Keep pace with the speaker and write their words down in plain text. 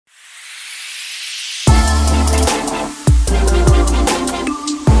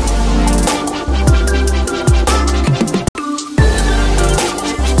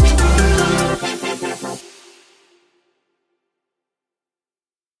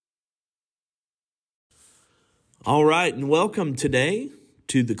All right, and welcome today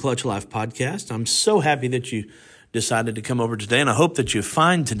to the Clutch Life Podcast. I'm so happy that you decided to come over today, and I hope that you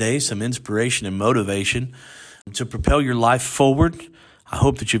find today some inspiration and motivation to propel your life forward. I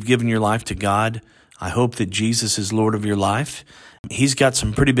hope that you've given your life to God. I hope that Jesus is Lord of your life. He's got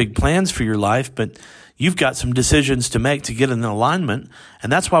some pretty big plans for your life, but you've got some decisions to make to get in alignment,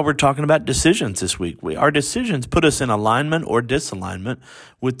 and that's why we're talking about decisions this week. Our decisions put us in alignment or disalignment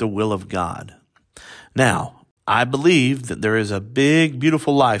with the will of God. Now, I believe that there is a big,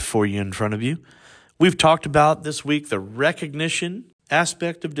 beautiful life for you in front of you. We've talked about this week the recognition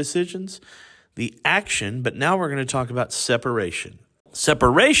aspect of decisions, the action, but now we're going to talk about separation.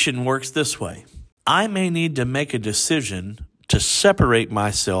 Separation works this way. I may need to make a decision to separate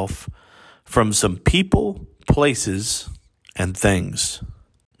myself from some people, places, and things.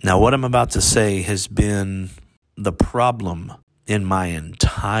 Now, what I'm about to say has been the problem in my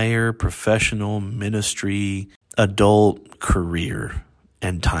entire professional ministry, adult career,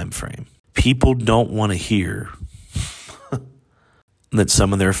 and time frame. People don't want to hear that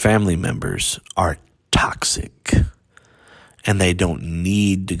some of their family members are toxic and they don't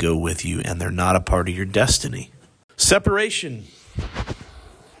need to go with you and they're not a part of your destiny. Separation.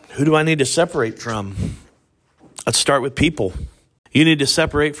 Who do I need to separate from? Let's start with people. You need to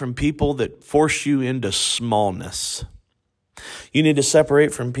separate from people that force you into smallness. You need to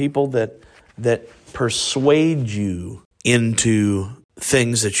separate from people that persuade you into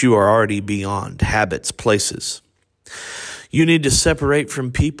things that you are already beyond, habits, places. You need to separate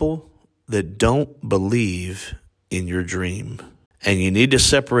from people that don't believe in your dream. And you need to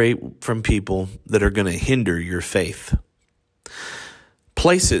separate from people that are going to hinder your faith.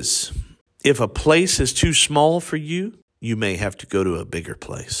 Places. If a place is too small for you, you may have to go to a bigger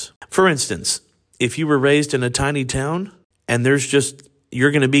place. For instance, if you were raised in a tiny town and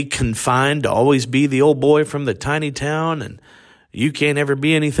you're going to be confined to always be the old boy from the tiny town and you can't ever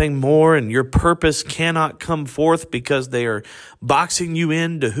be anything more and your purpose cannot come forth because they are boxing you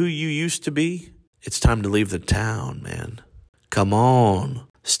into who you used to be, it's time to leave the town, man. Come on.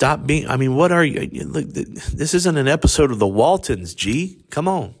 Stop being, what are you? Look, this isn't an episode of the Waltons, G. Come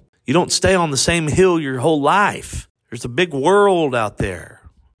on. You don't stay on the same hill your whole life. There's a big world out there.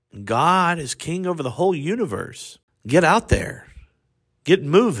 God is king over the whole universe. Get out there. Get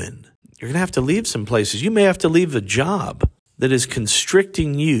moving. You're going to have to leave some places. You may have to leave the job that is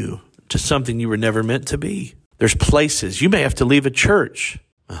constricting you to something you were never meant to be. There's places. You may have to leave a church.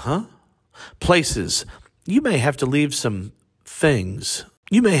 Places. You may have to leave some things.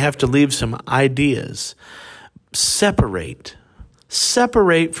 You may have to leave some ideas. Separate.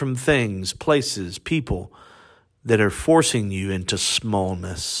 Separate from things, places, people that are forcing you into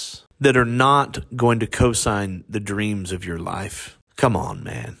smallness, that are not going to co-sign the dreams of your life. Come on,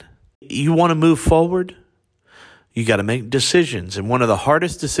 man. You want to move forward? You got to make decisions. And one of the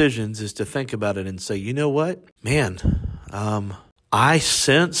hardest decisions is to think about it and say, you know what? Man, I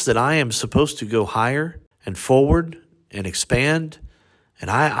sense that I am supposed to go higher and forward and expand. And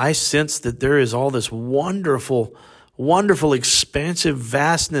I sense that there is all this wonderful, wonderful, expansive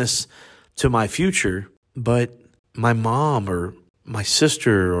vastness to my future. But my mom or my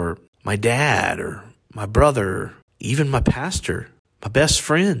sister or my dad or my brother, even my pastor, my best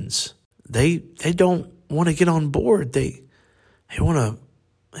friends, they don't want to get on board. They want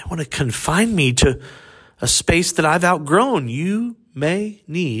to confine me to a space that I've outgrown. You may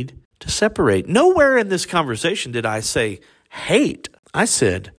need to separate. Nowhere in this conversation did I say hate. I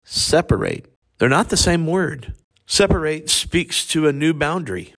said separate. They're not the same word. Separate speaks to a new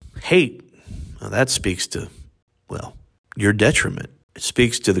boundary. Hate, well, that speaks to, your detriment. It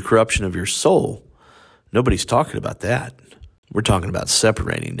speaks to the corruption of your soul. Nobody's talking about that. We're talking about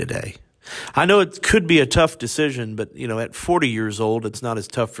separating today. I know it could be a tough decision, but, at 40 years old, it's not as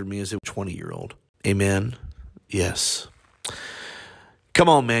tough for me as a 20-year-old. Amen? Yes. Come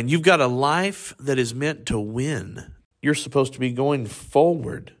on, man. You've got a life that is meant to win. You're supposed to be going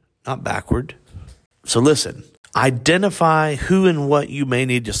forward, not backward. So listen, identify who and what you may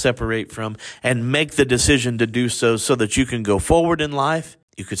need to separate from and make the decision to do so that you can go forward in life,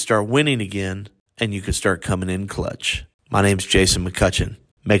 you could start winning again, and you could start coming in clutch. My name's Jason McCutcheon.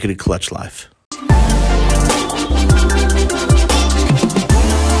 Make it a clutch life.